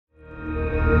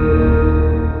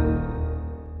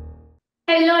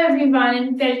everyone,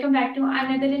 and welcome back to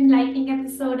another enlightening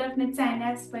episode of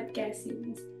MedSynapse podcast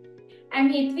series.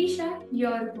 I'm Hetvisha,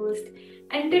 your host,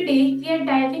 and today we are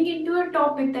diving into a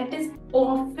topic that is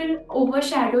often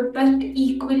overshadowed but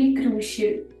equally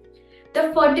crucial: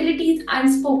 the fertility's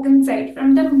unspoken side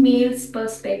from the male's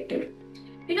perspective.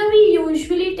 We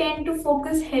usually tend to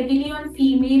focus heavily on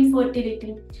female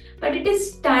fertility, but it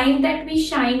is time that we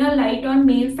shine a light on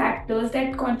male factors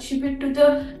that contribute to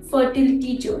the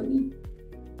fertility journey.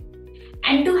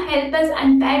 And to help us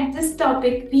unpack this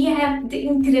topic, we have the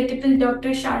incredible Dr.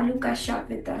 Shaalu Kashyap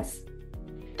with us.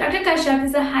 Dr. Kashyap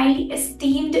is a highly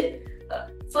esteemed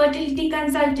fertility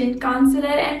consultant, counselor,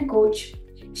 and coach.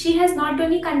 She has not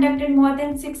only conducted more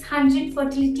than 600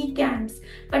 fertility camps,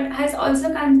 but has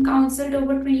also counseled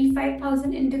over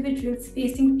 25,000 individuals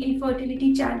facing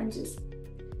infertility challenges.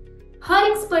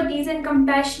 Her expertise and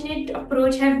compassionate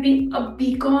approach have been a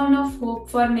beacon of hope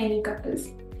for many couples.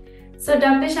 So,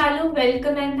 Dr. Shaalu,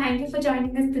 welcome and thank you for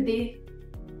joining us today.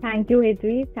 Thank you,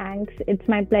 Hetvi. Thanks. It's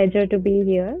my pleasure to be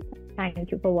here. Thank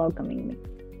you for welcoming me.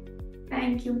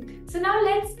 Thank you. So now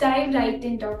let's dive right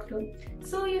in, doctor.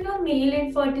 So, male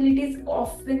infertility is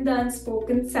often the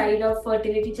unspoken side of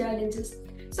fertility challenges.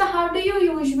 So how do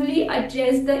you usually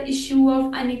address the issue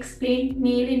of unexplained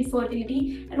male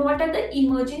infertility, and what are the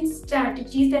emerging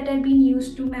strategies that are being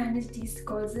used to manage these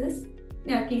cases?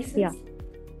 Yeah.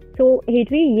 So,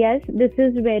 Hetvi, yes, this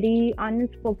is very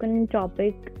unspoken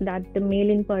topic that the male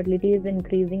infertility is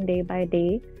increasing day by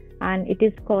day, and it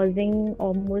is causing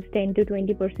almost 10 to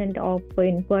 20% of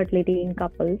infertility in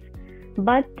couples.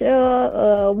 But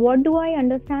what do I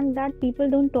understand that people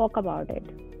don't talk about it?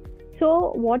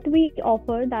 So what we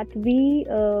offer that we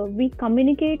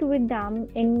communicate with them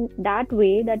in that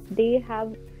way that they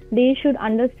should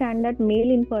understand that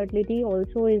male infertility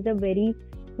also is a very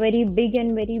big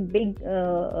and very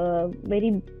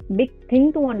big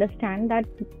thing to understand, that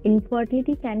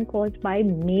infertility can caused by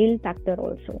male factor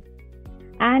also,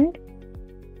 and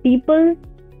people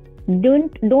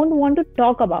don't want to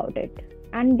talk about it,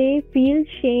 and they feel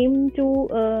shame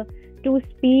to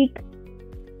speak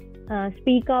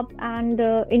up and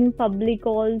in public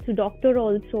also, doctor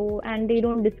also, and they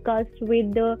don't discuss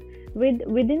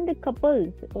within the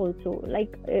couples also.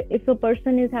 Like if a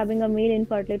person is having a male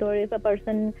infertility, or if a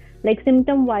person, like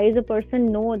symptom wise, a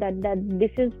person know that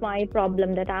this is my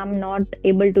problem, that I'm not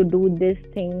able to do this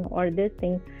thing or this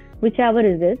thing, whichever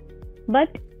is it. But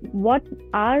what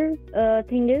our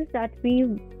thing is that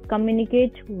we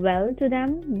communicate well to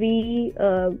them.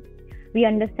 We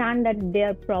understand that there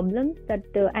are problems, that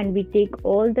and we take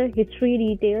all the history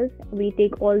details, we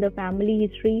take all the family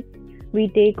history, we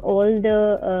take all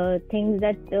the things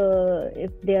that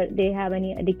if they have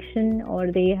any addiction, or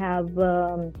they have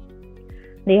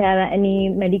any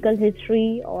medical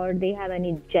history, or they have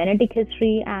any genetic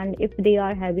history, and if they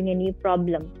are having any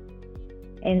problem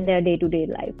in their day-to-day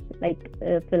life, like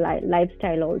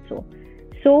lifestyle also.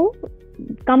 So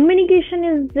communication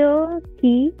is the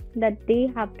key, that they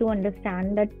have to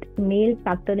understand that male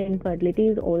factor infertility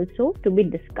is also to be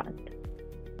discussed.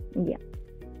 Yeah.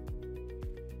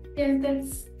 Yes,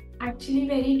 that's actually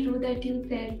very true that you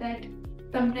said that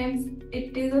sometimes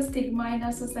it is a stigma in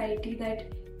our society that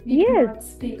we cannot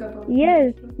speak about.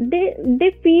 Yes,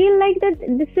 they feel like that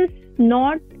this is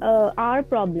not our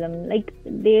problem. Like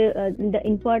the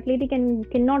infertility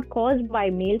cannot caused by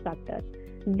male factor.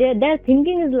 Their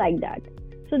thinking is like that.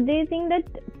 So they think that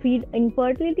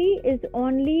infertility is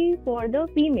only for the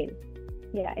female.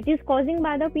 Yeah, it is causing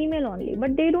by the female only.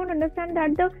 But they don't understand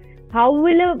that how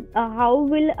will a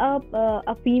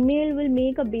female will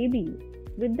make a baby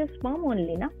with the sperm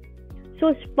only, na?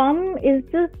 So sperm is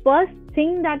the first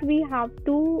thing that we have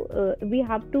to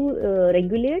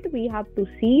regulate. We have to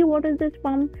see what is the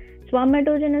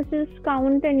spermatogenesis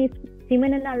count and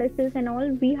semen analysis and all.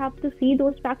 We have to see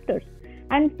those factors.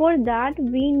 And for that,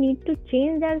 we need to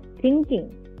change their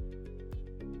thinking,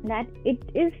 that it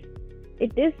is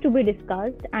to be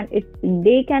discussed, and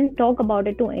they can talk about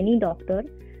it to any doctor.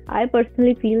 I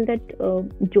personally feel that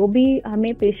जो भी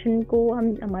हमें patient को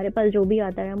हमारे पास जो भी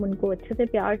आता है, हम उनको अच्छे से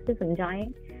प्यार से समझाएं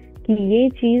कि ये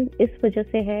चीज़ इस वजह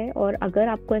से है, और अगर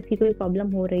आपको ऐसी कोई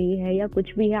प्रॉब्लम हो रही है या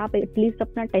कुछ भी है, आप एटलीस्ट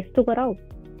अपना टेस्ट तो कराओ.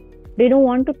 They don't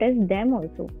want to test them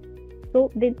also. तो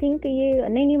दे थिंक ये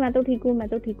नहीं मैं तो ठीक हूँ,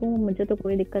 मुझे तो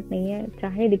कोई दिक्कत नहीं है,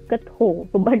 चाहे दिक्कत हो,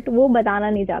 बट वो बताना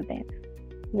नहीं चाहते हैं.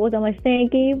 वो समझते हैं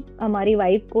कि हमारी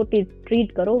वाइफ को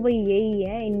ट्रीट करो, भाई यही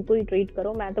है, इनको ही ट्रीट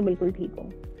करो, मैं तो बिल्कुल ठीक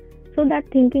हूँ. So that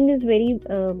thinking is very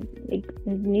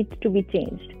needs to be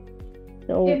changed.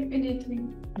 So definitely.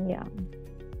 Yeah.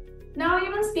 Now,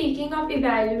 speaking of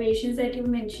evaluations that you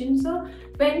mentioned, so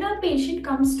when a patient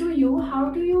comes to you, how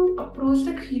do you approach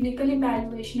the clinical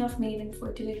evaluation of male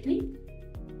infertility?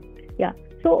 Yeah.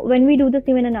 So when we do the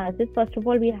semen analysis, first of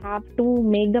all, we have to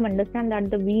make them understand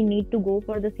that we need to go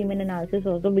for the semen analysis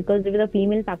also, because the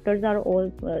female factors are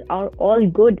all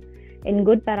good in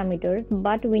good parameters,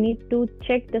 but we need to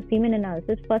check the semen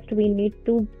analysis. First, we need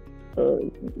to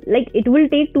it will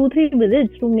take 2-3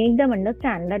 visits to make them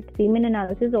understand that semen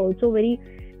analysis is also very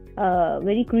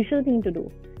crucial thing to do.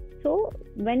 So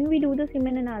when we do the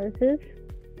semen analysis,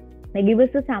 they give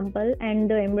us a sample, and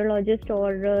the embryologist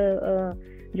or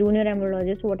junior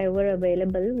embryologist, whoever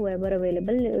available,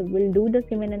 will do the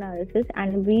semen analysis,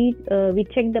 and we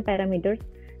check the parameters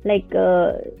like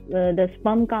the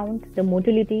sperm count, the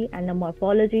motility, and the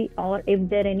morphology, or if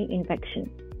there any infection.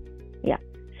 Yeah.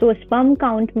 So sperm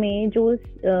count में जो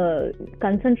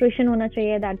concentration होना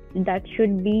चाहिए, that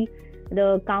should be,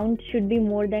 the count should be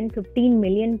more than 15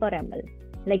 million per ml.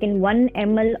 Like in 1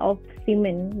 ml of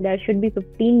semen, there should be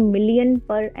 15 million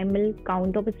per ml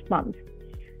count of sperms.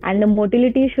 And the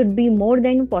motility should be more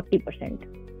than 40%.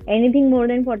 Anything more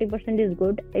than 40% is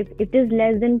good. If it is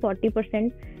less than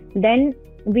 40%, then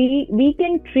we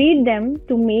can treat them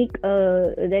to make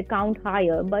their count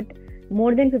higher, but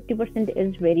more than 50%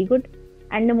 is very good.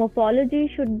 And the morphology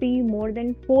should be more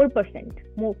than 4%.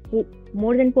 More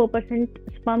than 4%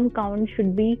 sperm count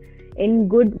should be in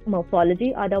good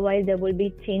morphology. Otherwise, there will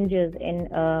be changes in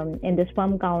the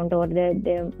sperm count, or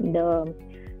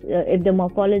if the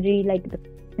morphology, like the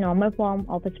normal form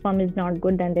of a sperm, is not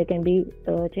good, then there can be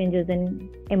changes in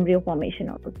embryo formation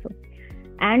also.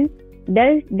 And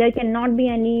there should not be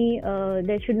any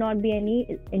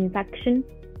infection,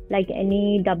 like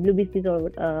any WBCs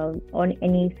or on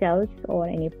any cells, or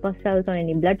any pus cells, or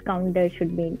any blood count. There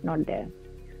should be not there.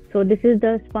 So this is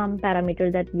the sperm parameter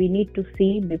that we need to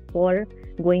see before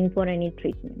going for any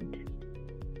treatment.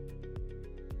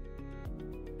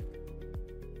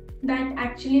 That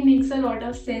actually makes a lot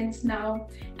of sense now.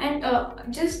 And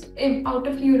just out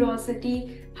of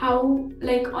curiosity, how,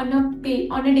 like on a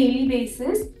daily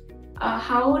basis,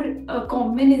 how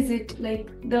common is it?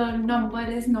 Like the number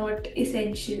is not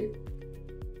essential.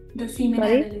 The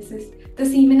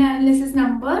semen analysis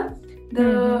number,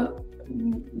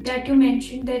 that you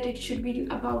mentioned that it should be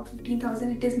about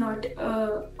 15,000. It is not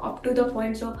up to the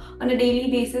point. So on a daily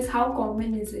basis, how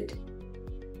common is it?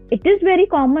 It is very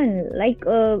common. Like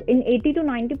in 80 to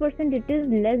 90%, it is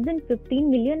less than 15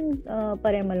 million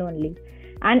per ml only.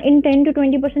 And in 10 to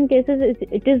 20% cases,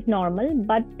 it is normal.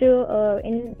 But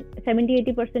in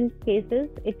 70-80% cases,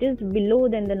 it is below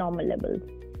than the normal levels.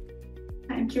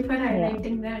 Thank you for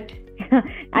highlighting that.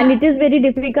 And it is very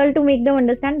difficult to make them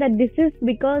understand that this is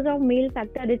because of male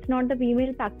factor. It's not the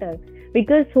female factor.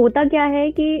 Because होता क्या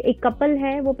है कि एक couple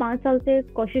है, वो 5 साल से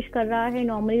कोशिश कर रहा है,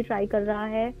 normally try कर रहा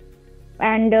है,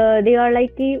 and they are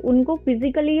like कि उनको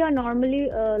physically या normally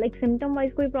like symptom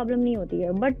wise कोई problem नहीं होती है,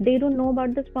 but they don't know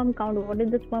about the sperm count. What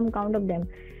is the sperm count of them?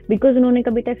 Because उन्होंने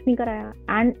कभी test नहीं कराया,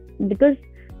 and because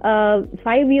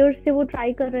 5 years से वो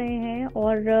try कर रहे हैं,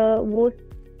 और वो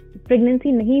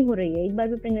प्रेगनेंसी नहीं हो रही है. एक बार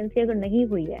भी प्रेगनेंसी अगर नहीं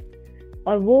हुई है,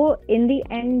 और वो इन दी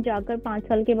एंड जाकर 5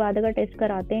 साल के बाद अगर टेस्ट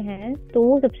कराते हैं, तो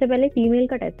वो सबसे पहले फीमेल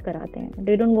का टेस्ट कराते हैं.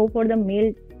 They don't go for the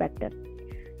mail factor.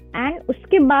 And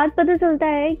उसके बाद पता चलता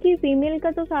है कि फीमेल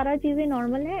का तो सारा चीजें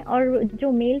नॉर्मल है, और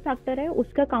जो मेल फैक्टर है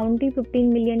उसका काउंट ही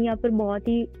 15 मिलियन या फिर बहुत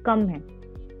ही कम है.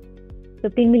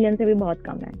 15 मिलियन से भी बहुत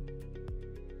कम है.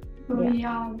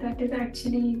 Yeah, that is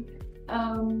actually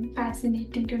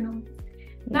fascinating to know.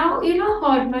 Now,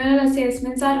 hormonal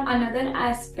assessments are another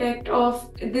aspect of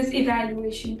this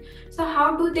evaluation. So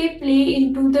how do they play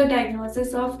into the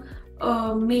diagnosis of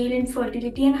male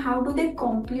infertility, and how do they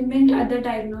complement other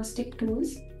diagnostic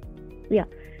tools? Yeah.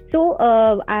 So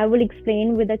I will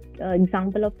explain with an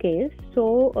example of case.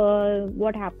 So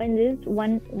what happens is,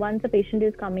 once a patient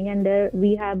is coming, and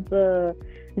we have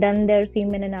done their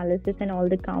semen analysis and all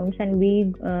the counts, and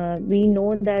we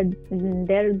know that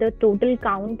the total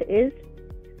count is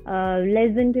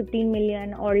less than 15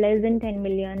 million or less than 10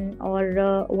 million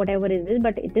or whatever it is,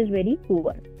 but it is very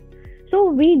poor. So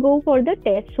we go for the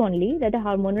tests only, that the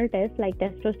hormonal tests like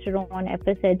testosterone,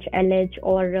 FSH, LH,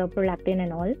 or prolactin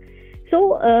and all.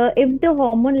 So if the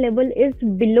hormone level is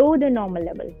below the normal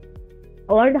level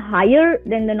or higher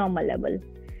than the normal level,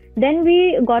 then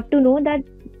we got to know that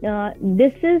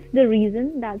this is the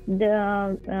reason that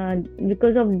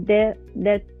because of their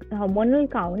hormonal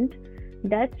count,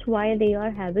 that's why they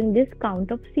are having this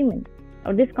count of semen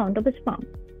or this count of sperm.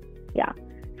 Yeah.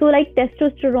 So like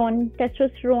testosterone,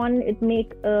 it make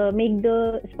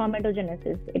the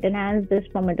spermatogenesis. It enhance the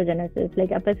spermatogenesis.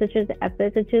 Like FSH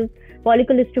is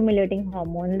follicle stimulating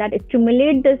hormone that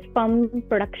stimulate the sperm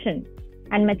production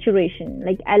and maturation.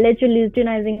 Like LH is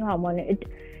luteinizing hormone.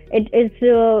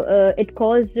 It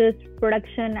causes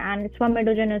production and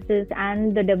spermatogenesis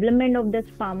and the development of the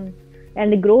sperm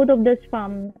and the growth of the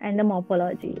sperm and the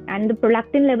morphology. And the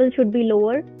prolactin level should be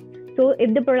lower. So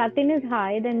if the prolactin is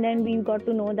high, then we got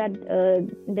to know that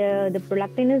the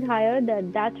prolactin is higher.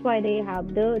 That's why they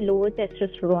have the lower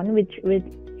testosterone, which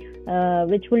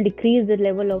will decrease the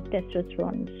level of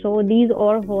testosterone. So these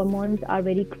all hormones are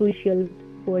very crucial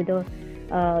for the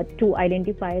to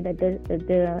identify that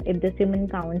if the semen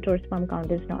count or sperm count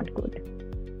is not good.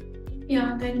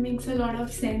 Yeah, that makes a lot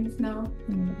of sense now.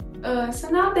 So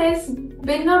now there's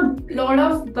been a lot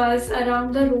of buzz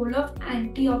around the role of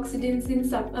antioxidants and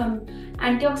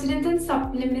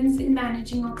supplements in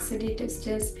managing oxidative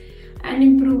stress and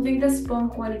improving the sperm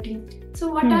quality.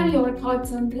 So what are your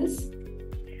thoughts on this?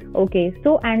 Okay,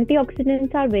 so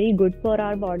antioxidants are very good for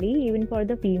our body, even for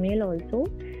the female also,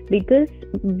 because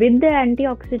with the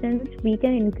antioxidants we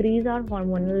can increase our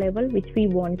hormonal level, which we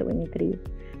want to increase.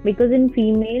 Because in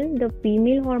female, the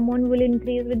female hormone will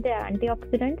increase with the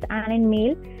antioxidants, and in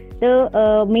male,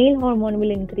 the male hormone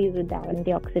will increase with the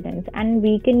antioxidants. And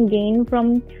we can gain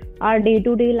from our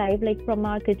day-to-day life, like from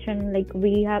our kitchen, like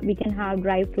we can have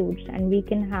dry fruits, and we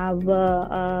can have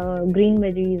green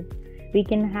veggies, we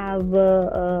can have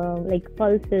like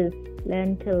pulses,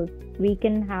 lentils, we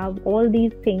can have all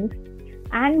these things.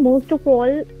 And most of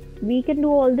all, we can do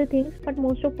all the things, but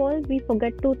most of all, we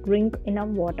forget to drink enough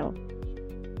water.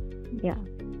 Yeah,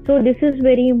 so this is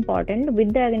very important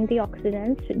with the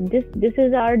antioxidants. This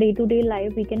is our day-to-day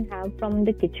life we can have from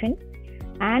the kitchen,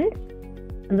 and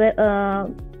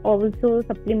also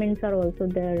supplements are also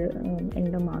there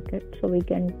in the market, so we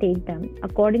can take them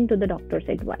according to the doctor's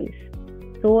advice.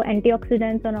 So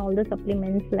antioxidants and all the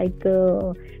supplements like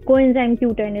coenzyme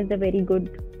Q10 is a very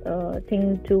good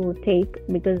thing to take,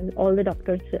 because all the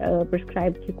doctors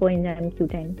prescribe coenzyme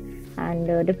Q10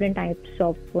 and different types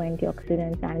of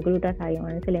antioxidants and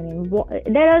glutathione, selenium.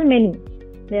 There are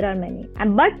many,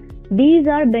 but these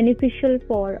are beneficial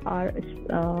for our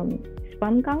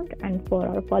sperm count and for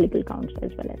our follicle counts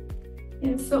as well.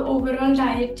 Yes, so overall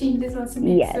diet changes also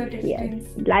makes a difference.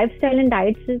 Yes, lifestyle and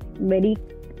diets is very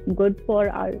good for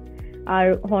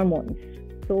our hormones.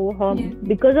 So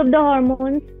because of the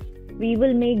hormones, we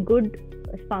will make good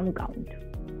sperm count.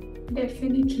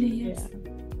 Definitely, yes.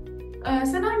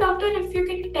 So now, doctor, if you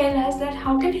can tell us that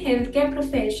how can healthcare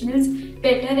professionals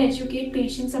better educate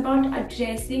patients about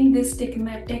addressing this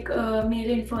stigmatic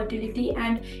male infertility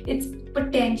and its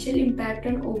potential impact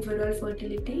on overall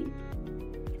fertility?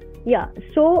 Yeah,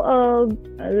 so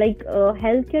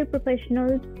healthcare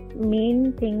professionals'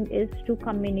 main thing is to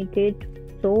communicate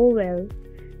so well,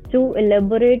 to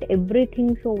elaborate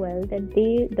everything so well that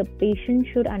the patient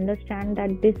should understand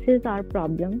that this is our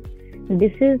problem,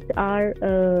 this is our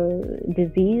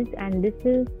disease, and this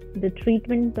is the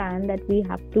treatment plan that we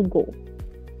have to go.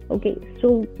 Okay,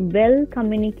 so well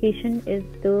communication is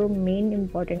the main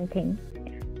important thing,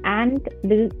 and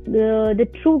the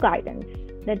true guidance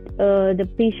that the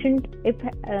patient,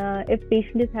 if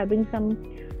patient is having some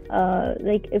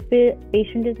if a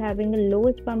patient is having a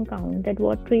low sperm count, that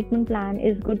what treatment plan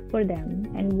is good for them,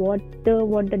 and what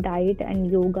the diet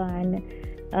and yoga and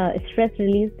stress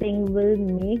release thing will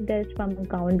make their sperm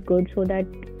count good, so that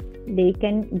they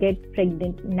can get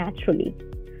pregnant naturally.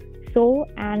 So,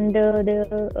 and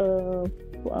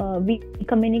we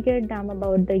communicate them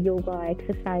about the yoga,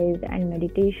 exercise and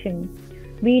meditation.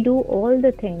 We do all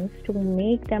the things to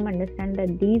make them understand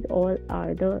that these all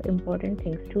are the important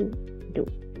things to do.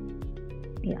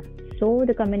 Yeah, so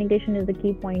the communication is the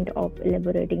key point of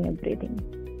elaborating everything.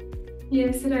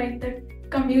 Yes, right. The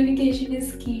communication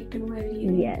is key to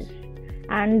everything. Yes,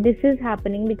 and this is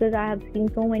happening because I have seen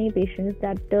so many patients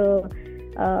that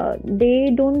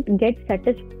they don't get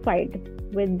satisfied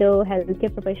with the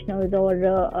healthcare professionals or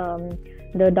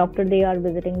the doctor they are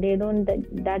visiting. They don't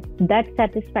that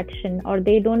satisfaction, or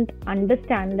they don't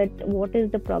understand that what is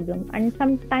the problem, and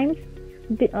sometimes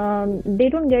they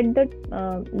don't get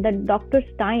that doctor's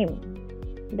time.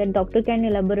 That doctor can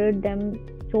elaborate them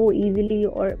so easily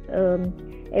or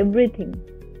everything.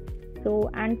 So,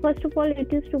 and first of all,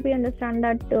 it is to be understand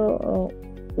that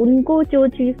उनको जो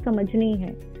चीज़ समझनी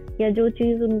है या जो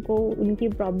चीज़ उनको उनकी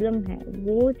problem है,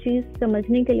 वो चीज़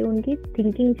समझने के लिए उनकी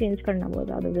थिंकिंग चेंज करना बहुत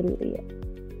ज़्यादा ज़रूरी है.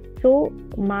 So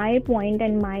my point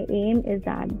and my aim is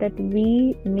that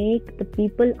we make the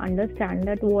people understand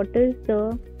that what is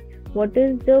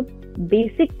the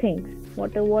basic things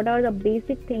What are the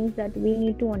basic things that we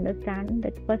need to understand?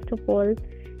 That first of all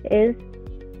is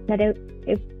that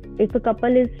if a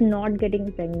couple is not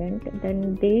getting pregnant,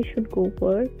 then they should go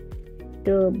for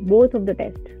the both of the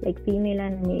tests, like female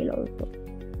and male also.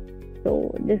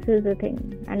 So this is the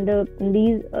thing, and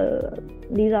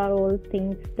these are all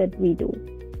things that we do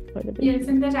for the Yes,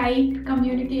 and the right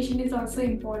communication is also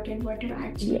important. What you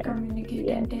actually communicate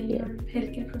and tell your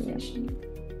healthcare professional.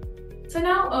 So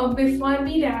now, before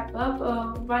we wrap up,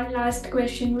 one last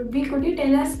question would be: could you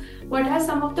tell us what are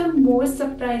some of the most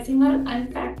surprising or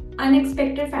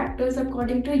unexpected factors,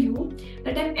 according to you,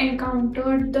 that have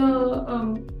encountered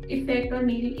the effect on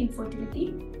male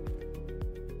infertility?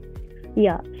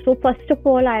 Yeah. So first of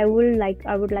all, I would like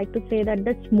to say that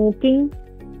the smoking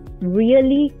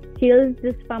really kills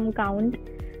the sperm count,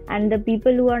 and the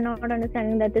people who are not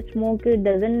understanding that the smoke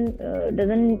doesn't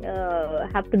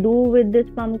have to do with the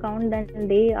sperm count, then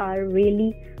they are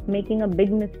really making a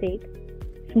big mistake.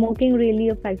 Smoking really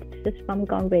affects the sperm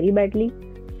count very badly.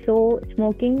 So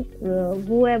smoking,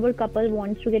 whoever couple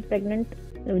wants to get pregnant,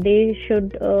 they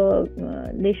should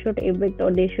evict,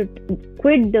 or they should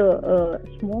quit the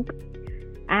smoke.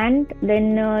 And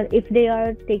then if they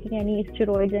are taking any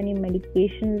steroids, any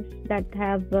medications that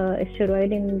have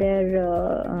steroid in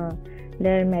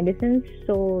their medicines,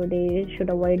 so they should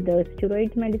avoid the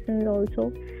steroid medicines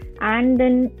also. And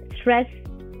then stress,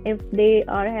 if they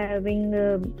are having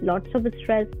lots of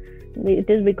stress, it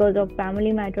is because of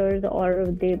family matters, or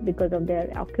because of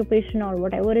their occupation, or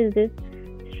whatever is this.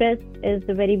 Stress is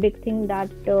a very big thing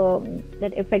that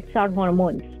affects our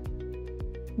hormones,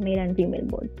 male and female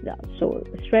both. Yeah. So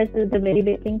stress is the very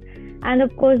big thing. And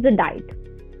of course the diet,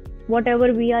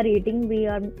 whatever we are eating, we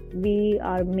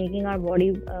are making our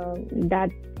body that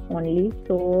only.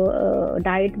 So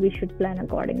diet, we should plan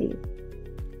accordingly.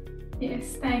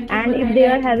 Yes, thank you. And if they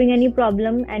are having any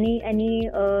problem, any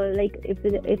like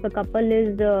if a couple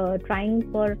is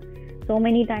trying for so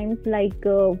many times, like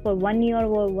for 1 year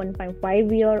or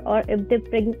 1.5 year, or if the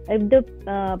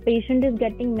patient is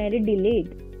getting married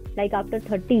delayed, like after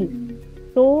 30.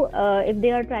 So if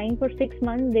they are trying for 6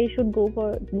 months, they should go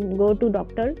to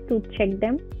doctor to check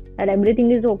them that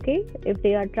everything is okay, if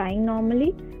they are trying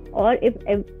normally, or if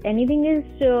anything is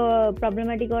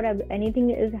problematic, or anything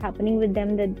is happening with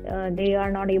them, that they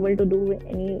are not able to do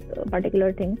any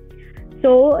particular thing,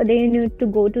 so they need to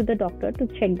go to the doctor to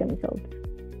check themselves.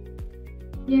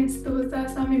 Yes, those are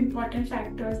some important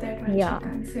factors that one should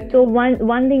consider. So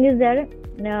one thing is there,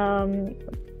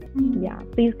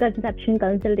 preconception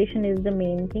consultation is the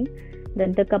main thing.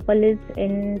 That the couple is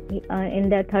in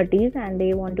their 30s and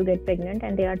they want to get pregnant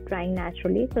and they are trying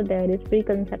naturally, so there is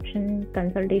preconception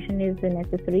consultation is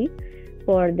necessary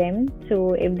for them.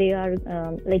 So if they are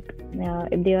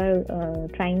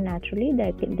trying naturally,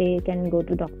 they can go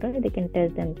to doctor, they can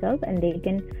test themselves, and they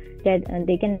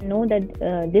can know that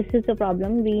this is the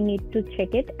problem, we need to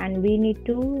check it, and we need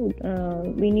to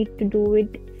do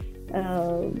it,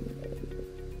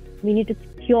 we need to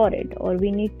cure it, or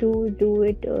we need to do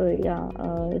it.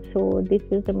 So this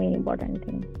is the main important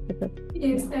thing.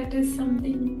 Yes, that is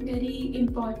something very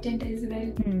important as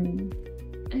well.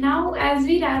 Now, as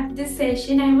we wrap this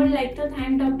session, I would like to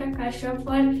thank Dr. Kashyap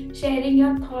for sharing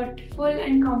your thoughtful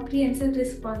and comprehensive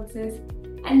responses.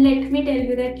 And let me tell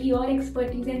you that your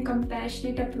expertise and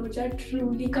compassionate approach are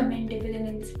truly commendable and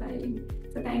inspiring.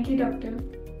 So thank you, Doctor.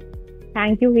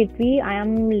 Thank you, Hitvi. I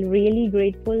am really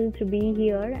grateful to be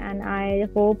here, and I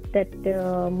hope that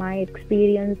my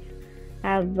experience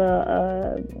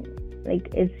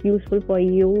it's useful for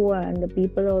you and the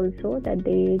people also, that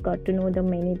they got to know the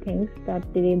many things that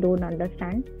they don't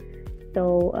understand.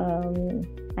 So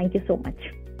thank you so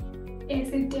much. Yes,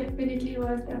 it definitely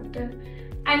was, Doctor.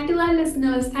 And to our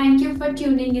listeners, thank you for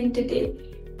tuning in today.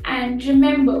 And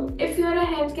remember, if you are a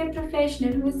healthcare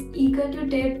professional who is eager to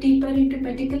dive deeper into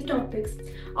medical topics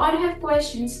or have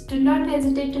questions, do not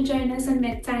hesitate to join us on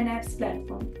MedSynapse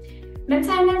platform.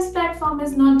 MedSynapse platform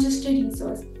is not just a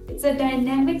resource. It's a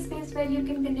dynamic space where you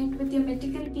can connect with your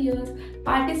medical peers,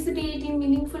 participate in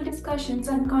meaningful discussions,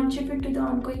 and contribute to the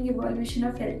ongoing evolution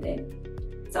of healthcare.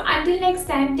 So until next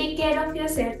time, take care of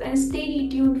yourself and stay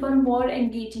tuned for more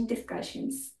engaging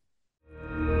discussions.